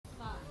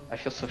I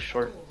feel so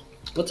short.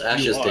 What's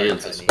Ash's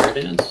dance? A square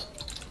dance?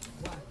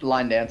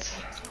 Line dance,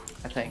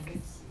 I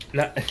think.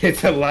 Not,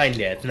 it's a line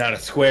dance, not a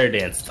square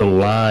dance. It's a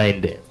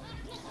line dance.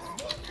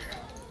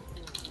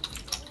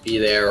 Be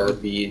there or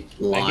be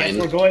line. I guess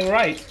we're going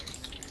right.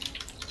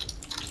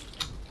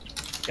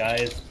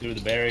 Guys through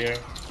the barrier.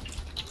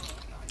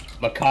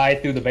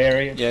 Makai through the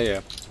barrier.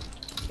 Yeah,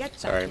 yeah.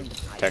 Sorry,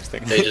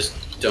 texting. They just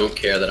don't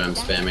care that I'm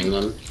spamming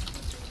them.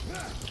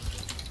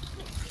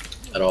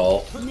 At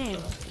all.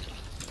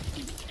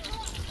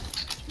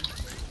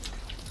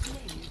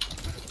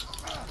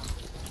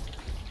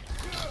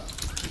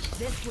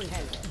 This will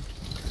help.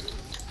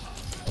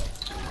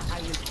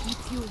 I will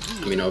keep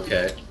you I mean,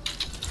 okay.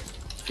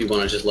 If you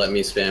want to just let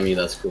me spam you,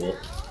 that's cool.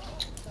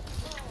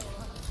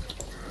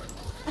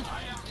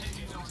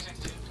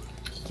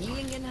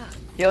 healing in hand.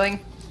 Healing.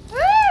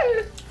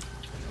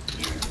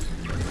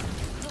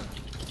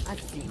 I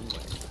see.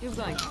 You're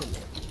going to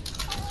live.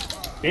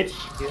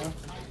 Bitch. Yeah.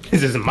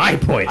 This is my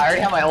point. I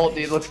already have my ult,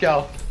 dude. Let's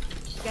go.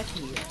 Get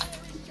healed.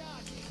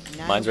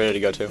 Mine's ready to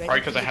go too. Probably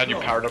because I had you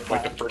powered up for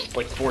like the first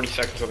 40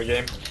 seconds of the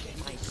game.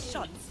 My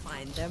shots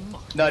find their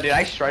mark. No, dude,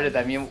 I shredded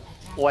them. You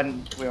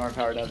when we weren't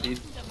powered up, dude.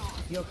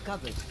 You're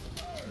covered.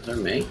 Is that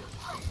me?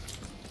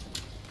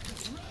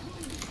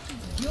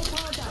 You're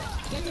powered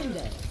up. Get in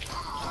there.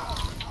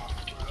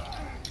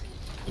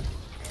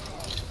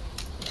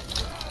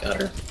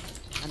 Got her.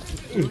 I'm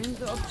securing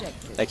the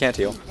objective. They can't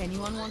heal.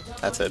 Anyone want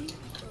to? That's it.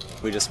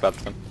 We just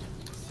swept them.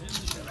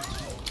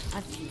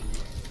 I see.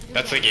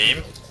 That's the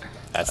game?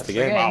 That's the the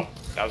game. game. Wow,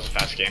 that was a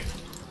fast game.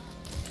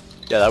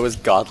 Yeah, that was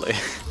godly.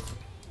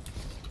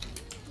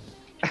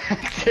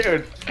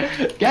 Dude.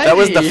 That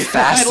was the Genji,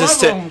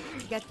 fastest I love him.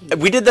 Get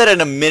healed. We did that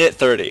in a minute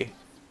 30.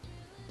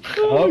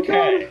 Oh my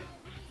Okay. God.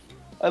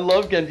 I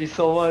love Genji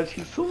so much.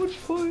 He's so much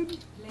fun.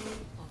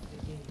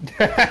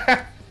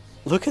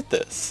 Look at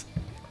this.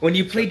 When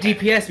you play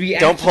DPS, we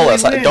Don't pull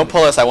us. actually win. Don't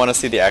pull us. I want to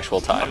see the actual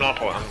I'm time. not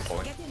pulling, I'm not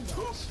pulling. Get in there.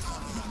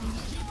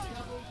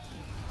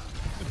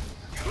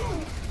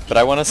 But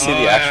I want to see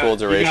the yeah. actual You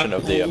duration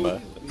got of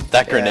the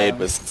That grenade Yeah.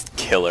 was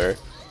killer.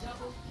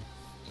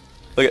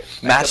 Look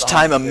at match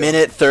time, a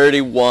minute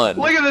 31.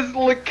 Look at this.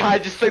 Look, Kai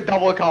just like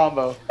double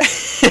combo.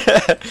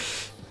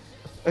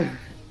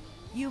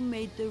 You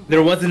made the.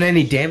 There wasn't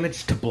any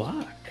damage to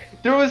block.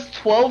 There was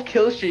 12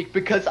 kill streak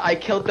because I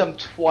killed them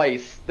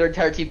twice. Their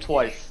entire team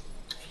twice.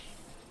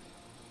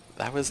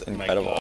 That was my incredible.